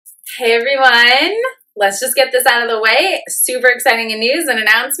Hey everyone, let's just get this out of the way. Super exciting news and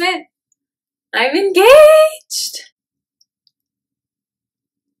announcement. I'm engaged.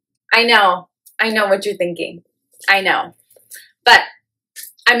 I know what you're thinking. I know. But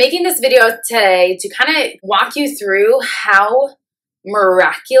I'm making this video today to kind of walk you through how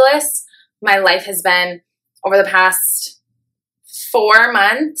miraculous my life has been over the past 4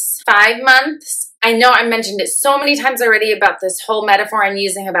 months, 5 months. I know I mentioned it so many times already about this whole metaphor I'm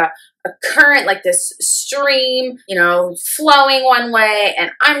using about a current, like this stream, flowing one way,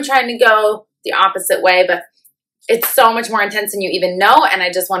 and I'm trying to go the opposite way, but it's so much more intense than you even know, and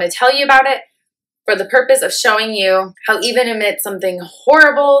I just want to tell you about it for the purpose of showing you how even amid something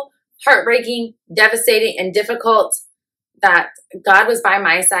horrible, heartbreaking, devastating, and difficult, that God was by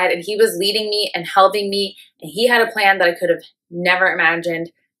my side and He was leading me and helping me, and He had a plan that I could have never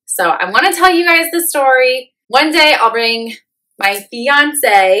imagined. So I want to tell you guys the story. One day I'll bring my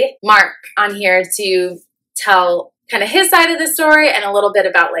fiance, Mark, on here to tell kind of his side of the story and a little bit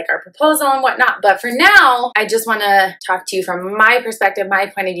about like our proposal and whatnot. But for now, I just want to talk to you from my perspective, my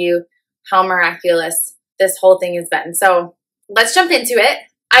point of view, how miraculous this whole thing has been. So let's jump into it.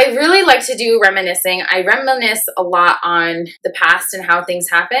 I really like to do reminiscing. I reminisce a lot on the past and how things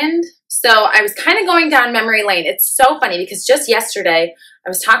happened. So I was kind of going down memory lane. It's so funny because just yesterday I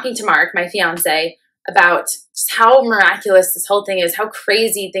was talking to Mark, my fiance, about just how miraculous this whole thing is, how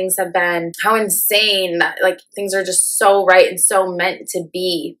crazy things have been, how insane that like things are just so right and so meant to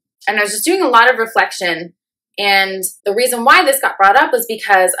be. And I was just doing a lot of reflection. And the reason why this got brought up was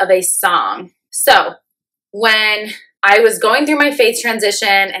because of a song. So when I was going through my faith transition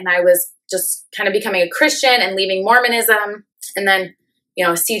and I was just kind of becoming a Christian and leaving Mormonism, and then,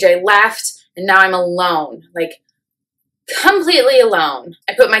 CJ left and now I'm alone, like completely alone.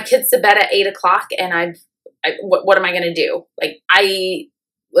 I put my kids to bed at 8 o'clock and what am I going to do? Like, I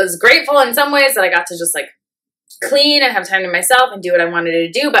was grateful in some ways that I got to just like clean and have time to myself and do what I wanted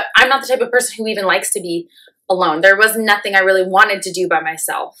to do. But I'm not the type of person who even likes to be alone. There was nothing I really wanted to do by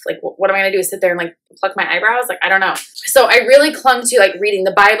myself. Like, what am I going to do? Sit there and like pluck my eyebrows? Like, I don't know. So I really clung to like reading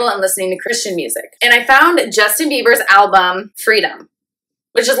the Bible and listening to Christian music. And I found Justin Bieber's album, Freedom,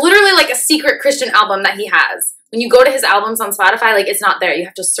 which is literally like a secret Christian album that he has. When you go to his albums on Spotify, like it's not there. You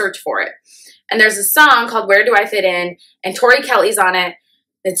have to search for it. And there's a song called Where Do I Fit In? And Tori Kelly's on it.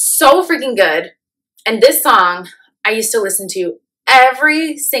 It's so freaking good. And this song I used to listen to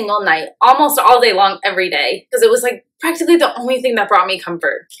every single night, almost all day long, every day, because it was like practically the only thing that brought me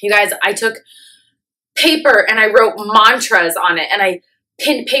comfort. You guys, I took paper and I wrote mantras on it, and I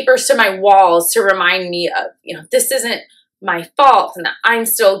pinned papers to my walls to remind me of, this isn't my fault and that I'm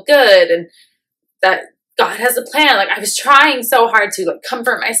still good and that God has a plan. Like, I was trying so hard to like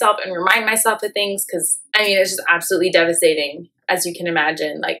comfort myself and remind myself of things because, it's just absolutely devastating, as you can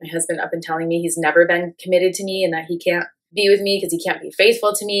imagine. Like, my husband up and telling me he's never been committed to me and that he can't be with me because he can't be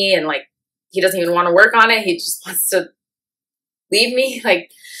faithful to me, and like he doesn't even want to work on it. He just wants to leave me.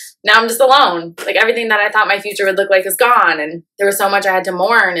 Like, now I'm just alone. Like, everything that I thought my future would look like is gone, and there was so much I had to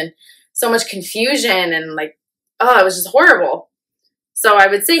mourn and so much confusion, and like, oh, it was just horrible. So I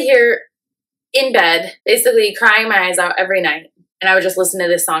would sit here in bed, basically crying my eyes out every night, and I would just listen to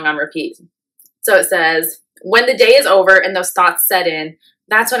this song on repeat. So it says, when the day is over and those thoughts set in,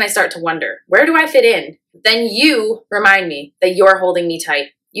 that's when I start to wonder, where do I fit in? Then you remind me that you're holding me tight.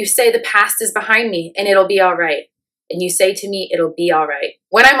 You say the past is behind me and it'll be all right. And you say to me, it'll be all right.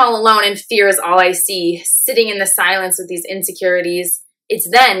 When I'm all alone and fear is all I see, sitting in the silence with these insecurities, it's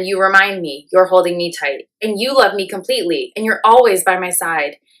then you remind me you're holding me tight and you love me completely and you're always by my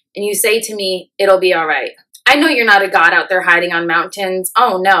side. And you say to me, it'll be all right. I know you're not a God out there hiding on mountains.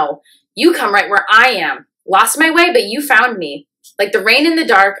 Oh no, you come right where I am. Lost my way, but you found me. Like the rain in the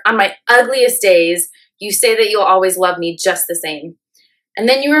dark on my ugliest days, you say that you'll always love me just the same. And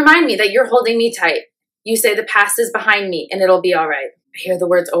then you remind me that you're holding me tight. You say the past is behind me and it'll be all right. I hear the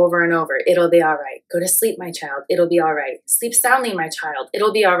words over and over. It'll be all right. Go to sleep, my child. It'll be all right. Sleep soundly, my child.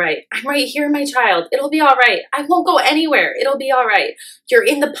 It'll be all right. I'm right here, my child. It'll be all right. I won't go anywhere. It'll be all right. You're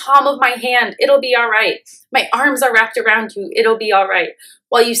in the palm of my hand. It'll be all right. My arms are wrapped around you. It'll be all right.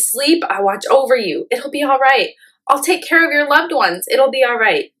 While you sleep, I watch over you. It'll be all right. I'll take care of your loved ones. It'll be all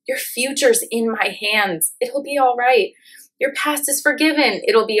right. Your future's in my hands. It'll be all right. Your past is forgiven.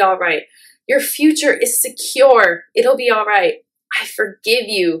 It'll be all right. Your future is secure. It'll be all right. I forgive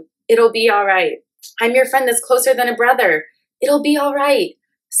you. It'll be all right. I'm your friend that's closer than a brother. It'll be all right.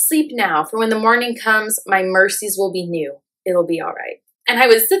 Sleep now, for when the morning comes, my mercies will be new. It'll be all right. And I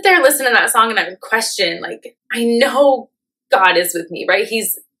would sit there and listen to that song and I would question, like, I know God is with me, right?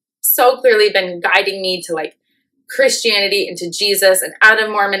 He's so clearly been guiding me to like Christianity, into Jesus, and out of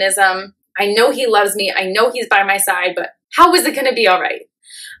Mormonism. I know he loves me. I know he's by my side, but how is it going to be all right?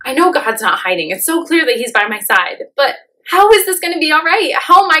 I know God's not hiding. It's so clear that he's by my side, but how is this going to be all right?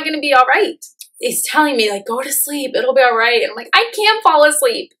 How am I going to be all right? He's telling me, like, go to sleep. It'll be all right. And I'm like, I can't fall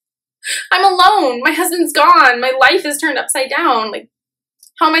asleep. I'm alone. My husband's gone. My life is turned upside down. Like,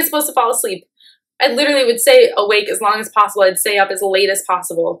 how am I supposed to fall asleep? I literally would stay awake as long as possible. I'd stay up as late as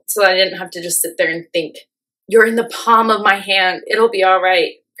possible so that I didn't have to just sit there and think. You're in the palm of my hand. It'll be all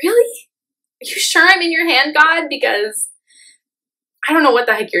right. Really? Are you sure I'm in your hand, God? Because I don't know what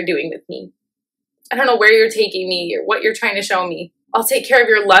the heck you're doing with me. I don't know where you're taking me or what you're trying to show me. I'll take care of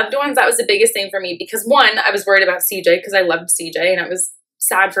your loved ones. That was the biggest thing for me because, one, I was worried about CJ because I loved CJ and I was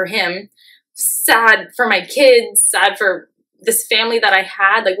sad for him, sad for my kids, sad for this family that I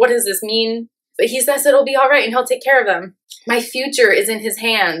had. Like, what does this mean? But he says it'll be all right and he'll take care of them. My future is in his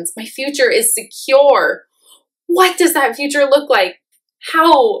hands. My future is secure. What does that future look like?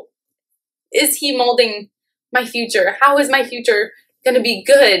 How is he molding my future? How is my future going to be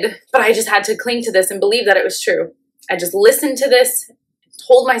good? But I just had to cling to this and believe that it was true. I just listened to this,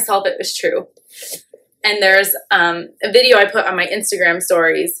 told myself it was true. And there's a video I put on my Instagram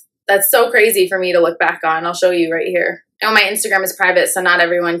stories that's so crazy for me to look back on. I'll show you right here. And my Instagram is private, so not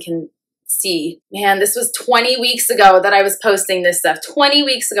everyone can see. Man, this was 20 weeks ago that I was posting this stuff. 20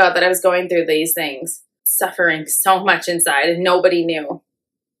 weeks ago that I was going through these things. Suffering so much inside, and nobody knew.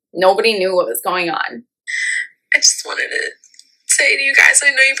 Nobody knew what was going on. I just wanted to say to you guys,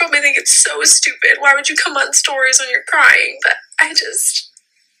 I know you probably think it's so stupid. Why would you come on stories when you're crying? But I just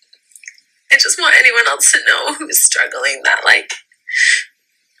want anyone else to know who's struggling that, like,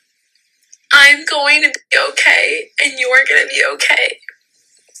 I'm going to be okay and you're going to be okay.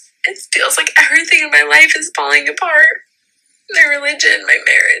 It feels like everything in my life is falling apart. My religion, my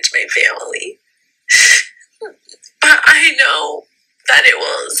marriage, my family. But I know that it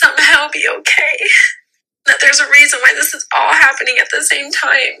will somehow be okay. That there's a reason why this is all happening at the same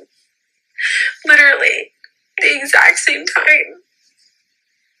time. Literally, the exact same time.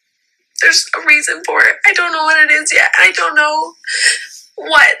 There's a reason for it. I don't know what it is yet. I don't know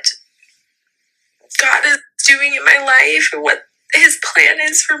what God is doing in my life and what his plan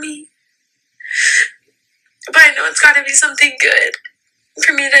is for me. But I know it's got to be something good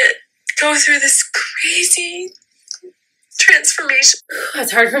for me to go through this crazy transformation.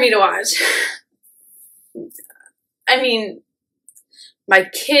 It's hard for me to watch. I mean, my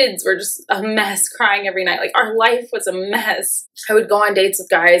kids were just a mess, crying every night. Like, our life was a mess. I would go on dates with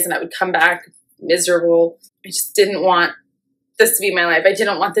guys and I would come back miserable. I just didn't want this to be my life. I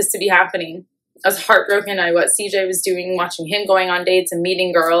didn't want this to be happening. I was heartbroken by what CJ was doing, watching him going on dates and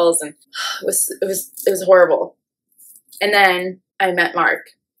meeting girls, and it was horrible. And then I met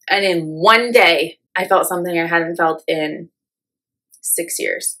Mark, and in one day, I felt something I hadn't felt in 6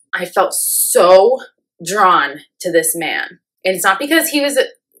 years. I felt so drawn to this man. And it's not because he was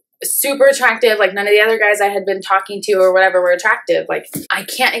super attractive, like none of the other guys I had been talking to or whatever were attractive. Like, I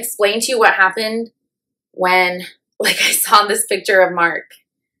can't explain to you what happened when, like, I saw this picture of Mark.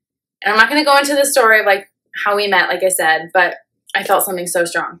 And I'm not going to go into the story of, like, how we met, like I said, but I felt something so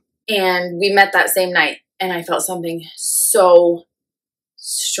strong. And we met that same night, and I felt something so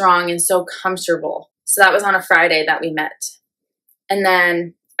strong and so comfortable. So that was on a Friday that we met. And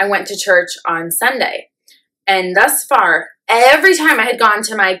then I went to church on Sunday. And thus far, every time I had gone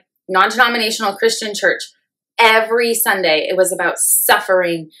to my non-denominational Christian church, every Sunday it was about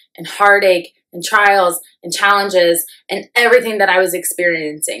suffering and heartache and trials and challenges and everything that I was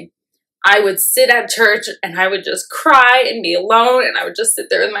experiencing. I would sit at church and I would just cry and be alone, and I would just sit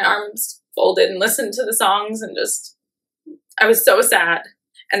there with my arms folded and listen to the songs, and just, I was so sad.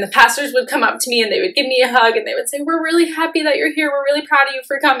 And the pastors would come up to me and they would give me a hug and they would say, "We're really happy that you're here. We're really proud of you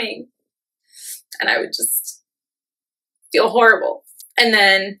for coming." And I would just feel horrible. And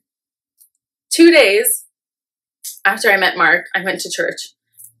then 2 days after I met Mark, I went to church,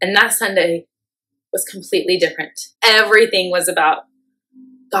 and that Sunday was completely different. Everything was about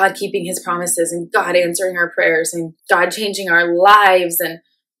God keeping his promises and God answering our prayers and God changing our lives and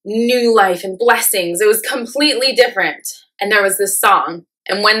new life and blessings. It was completely different. And there was this song.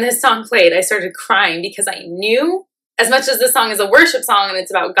 And when this song played, I started crying because I knew, as much as this song is a worship song and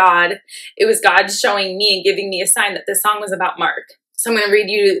it's about God, it was God showing me and giving me a sign that this song was about Mark. So I'm going to read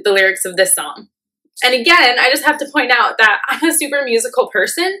you the lyrics of this song. And again, I just have to point out that I'm a super musical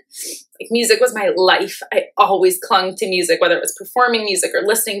person. Like, music was my life. I always clung to music, whether it was performing music or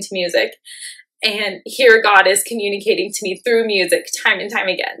listening to music. And here God is communicating to me through music time and time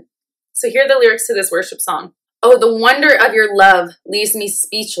again. So here are the lyrics to this worship song. "Oh, the wonder of your love leaves me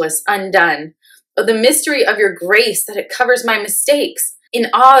speechless, undone. of the mystery of your grace, that it covers my mistakes. In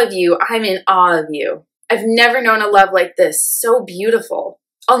awe of you, I'm in awe of you. I've never known a love like this, so beautiful.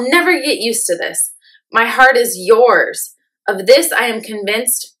 I'll never get used to this. My heart is yours. Of this I am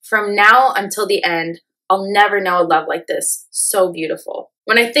convinced from now until the end. I'll never know a love like this, so beautiful.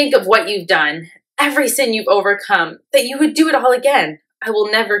 When I think of what you've done, every sin you've overcome, that you would do it all again, I will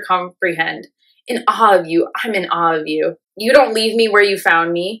never comprehend. In awe of you, I'm in awe of you. You don't leave me where you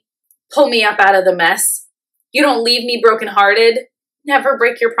found me. Pull me up out of the mess. You don't leave me brokenhearted. Never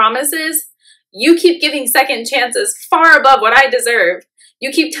break your promises. You keep giving second chances far above what I deserve.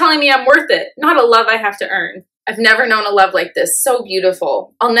 You keep telling me I'm worth it, not a love I have to earn. I've never known a love like this, so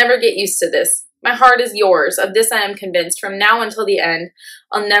beautiful. I'll never get used to this. My heart is yours. Of this I am convinced. From now until the end,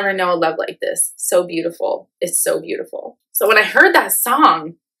 I'll never know a love like this. So beautiful. It's so beautiful. So when I heard that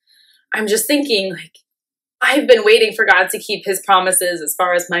song, I'm just thinking, like, I've been waiting for God to keep his promises as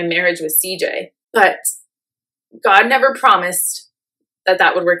far as my marriage with CJ. But God never promised that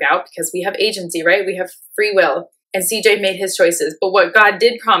that would work out, because we have agency, right? We have free will. And CJ made his choices. But what God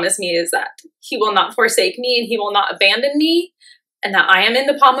did promise me is that he will not forsake me, and he will not abandon me, and that I am in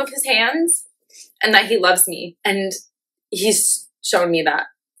the palm of his hands, and that he loves me. And he's shown me that.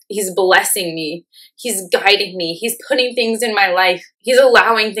 He's blessing me. He's guiding me. He's putting things in my life. He's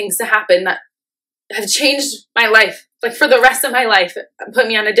allowing things to happen that have changed my life, like for the rest of my life, put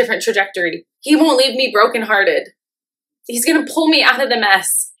me on a different trajectory. He won't leave me brokenhearted. He's going to pull me out of the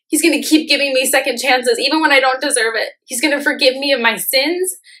mess. He's going to keep giving me second chances, even when I don't deserve it. He's going to forgive me of my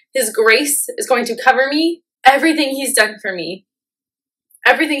sins. His grace is going to cover me. Everything he's done for me,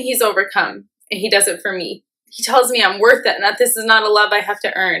 everything he's overcome, and he does it for me. He tells me I'm worth it, and that this is not a love I have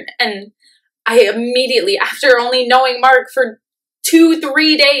to earn. And I immediately, after only knowing Mark for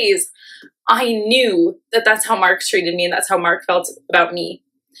 2-3 days, I knew that that's how Mark treated me, and that's how Mark felt about me.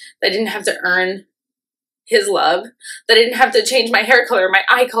 That I didn't have to earn his love, that I didn't have to change my hair color, my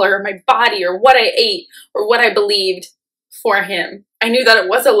eye color, or my body, or what I ate, or what I believed for him. I knew that it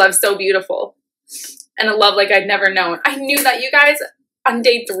was a love so beautiful, and a love like I'd never known. I knew that, you guys, on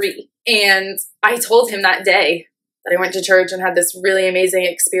day 3. And I told him that day that I went to church and had this really amazing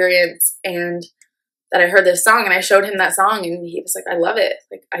experience, and that I heard this song, and I showed him that song, and he was like, I love it.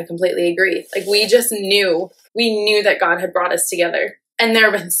 Like, I completely agree. Like, we knew that God had brought us together. And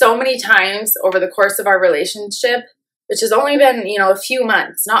there have been so many times over the course of our relationship, which has only been, a few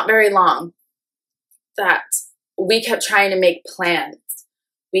months, not very long, that we kept trying to make plans.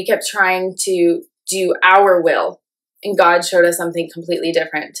 We kept trying to do our will, and God showed us something completely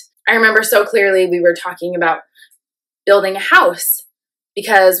different. I remember so clearly we were talking about building a house,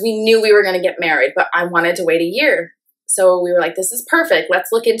 because we knew we were going to get married, but I wanted to wait a year. So we were like, this is perfect.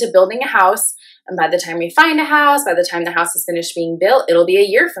 Let's look into building a house. And by the time we find a house, by the time the house is finished being built, it'll be a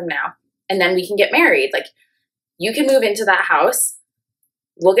year from now. And then we can get married. Like, you can move into that house,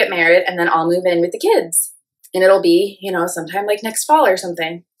 we'll get married, and then I'll move in with the kids. And it'll be, sometime like next fall or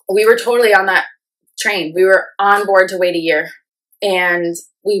something. We were totally on that train. We were on board to wait a year. And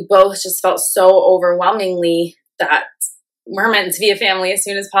we both just felt so overwhelmingly that we're meant to be a family as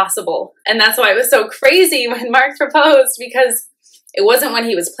soon as possible. And that's why it was so crazy when Mark proposed, because it wasn't when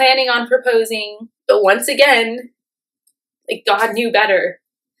he was planning on proposing. But once again, like, God knew better.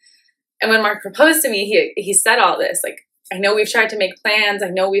 And when Mark proposed to me, he said all this. Like, I know we've tried to make plans. I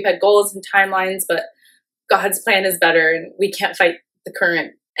know we've had goals and timelines, but God's plan is better, and we can't fight the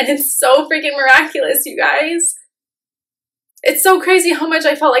current. And it's so freaking miraculous, you guys. It's so crazy how much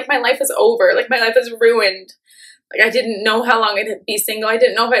I felt like my life was over. Like, my life was ruined. Like, I didn't know how long I'd be single. I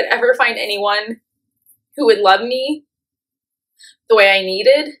didn't know if I'd ever find anyone who would love me the way I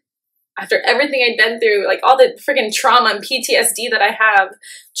needed. After everything I'd been through, like all the freaking trauma and PTSD that I have,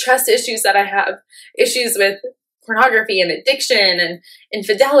 trust issues that I have, issues with pornography and addiction and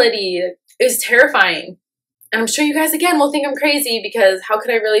infidelity, it was terrifying. And I'm sure you guys, again, will think I'm crazy, because how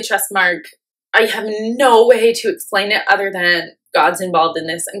could I really trust Mark? I have no way to explain it other than God's involved in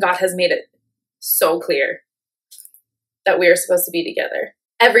this, and God has made it so clear that we are supposed to be together.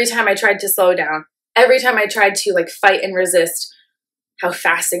 Every time I tried to slow down, every time I tried to fight and resist how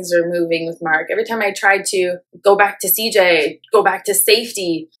fast things are moving with Mark, every time I tried to go back to CJ, go back to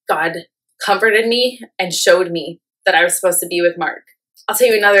safety, God comforted me and showed me that I was supposed to be with Mark. I'll tell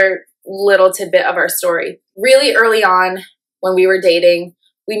you another little tidbit of our story. Really early on, when we were dating,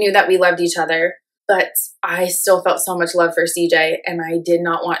 we knew that we loved each other, but I still felt so much love for CJ, and I did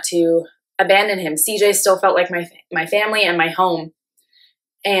not want to abandon him. CJ still felt like my family and my home.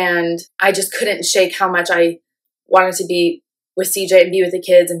 And I just couldn't shake how much I wanted to be with CJ and be with the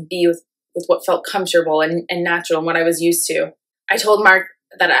kids and be with what felt comfortable and natural and what I was used to. I told Mark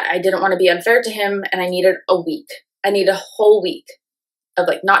that I didn't want to be unfair to him, and I needed a week. I needed a whole week of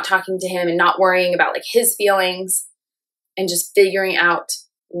like not talking to him and not worrying about like his feelings and just figuring out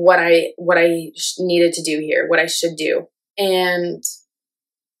what I needed to do here, what I should do. And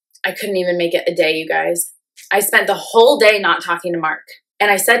I couldn't even make it a day, you guys. I spent the whole day not talking to Mark. And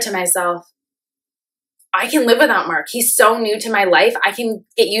I said to myself, I can live without Mark. He's so new to my life. I can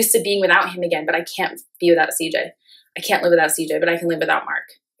get used to being without him again, but I can't be without CJ. I can't live without CJ, but I can live without Mark.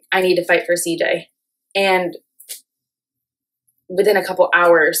 I need to fight for CJ. And within a couple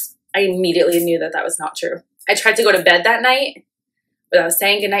hours, I immediately knew that that was not true. I tried to go to bed that night without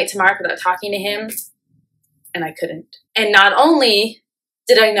saying goodnight to Mark, without talking to him, and I couldn't. And not only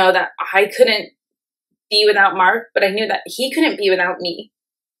did I know that I couldn't be without Mark, but I knew that he couldn't be without me.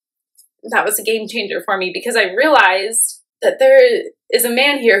 That was a game changer for me, because I realized that there is a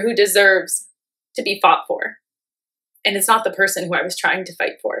man here who deserves to be fought for. And it's not the person who I was trying to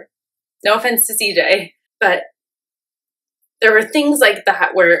fight for. No offense to CJ, but there were things like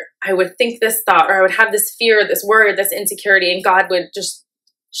that where I would think this thought, or I would have this fear, this word, this insecurity, and God would just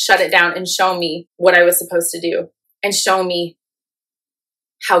shut it down and show me what I was supposed to do, and show me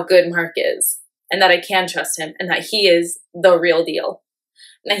how good Mark is, and that I can trust him, and that he is the real deal.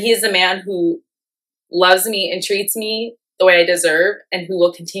 And that he is the man who loves me and treats me the way I deserve, and who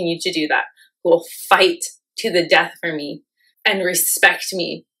will continue to do that, who will fight to the death for me and respect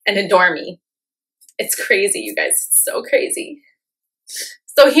me and adore me. It's crazy, you guys. It's so crazy.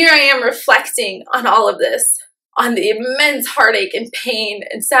 So here I am reflecting on all of this, on the immense heartache and pain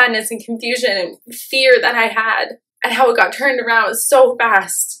and sadness and confusion and fear that I had, and how it got turned around so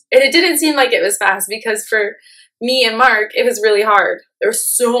fast. And it didn't seem like it was fast, because for me and Mark, it was really hard. There was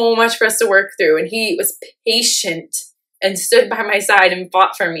so much for us to work through, and he was patient and stood by my side and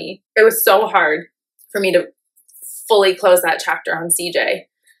fought for me. It was so hard for me to fully close that chapter on CJ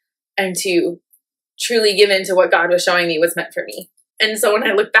and to truly give in to what God was showing me was meant for me. And so when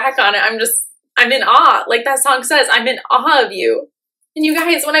I look back on it, I'm in awe. Like that song says, I'm in awe of you. And you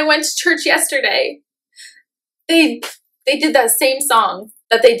guys, when I went to church yesterday, they did that same song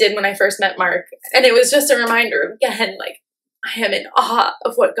that they did when I first met Mark. And it was just a reminder again, like, I am in awe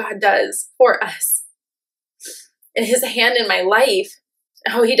of what God does for us and his hand in my life,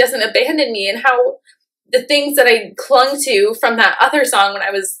 how he doesn't abandon me, and how the things that I clung to from that other song when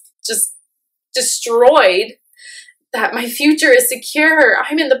I was just destroyed, that my future is secure.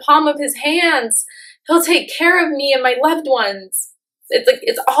 I'm in the palm of his hands. He'll take care of me and my loved ones. It's like,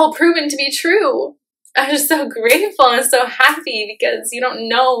 it's all proven to be true. I'm just so grateful and so happy, because you don't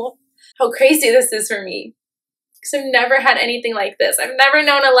know how crazy this is for me. Because I've never had anything like this. I've never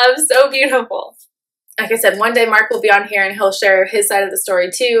known a love so beautiful. Like I said, one day Mark will be on here and he'll share his side of the story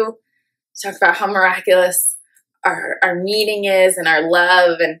too. Talk about how miraculous our meeting is and our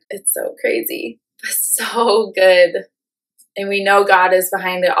love, and it's so crazy, but so good. And we know God is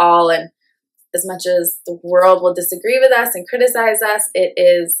behind it all, and as much as the world will disagree with us and criticize us, it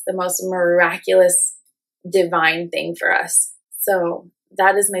is the most miraculous, divine thing for us. So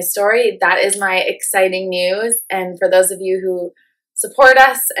that is my story. That is my exciting news. And for those of you who support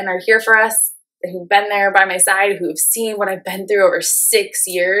us and are here for us, who've been there by my side, who've seen what I've been through over 6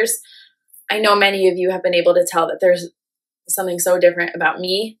 years, I know many of you have been able to tell that there's something so different about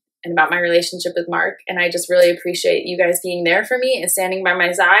me and about my relationship with Mark. And I just really appreciate you guys being there for me and standing by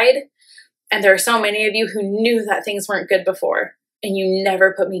my side. And there are so many of you who knew that things weren't good before, and you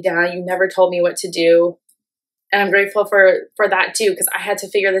never put me down. You never told me what to do. And I'm grateful for that too, because I had to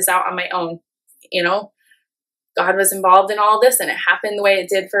figure this out on my own. You know, God was involved in all this, and it happened the way it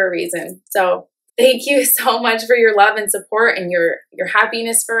did for a reason. So thank you so much for your love and support and your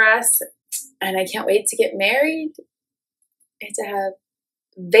happiness for us. And I can't wait to get married and to have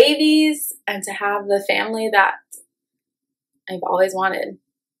babies and to have the family that I've always wanted.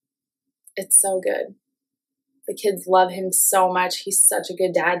 It's so good. The kids love him so much. He's such a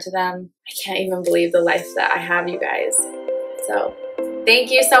good dad to them. I can't even believe the life that I have, you guys. So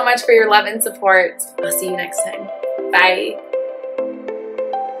thank you so much for your love and support. I'll see you next time. Bye.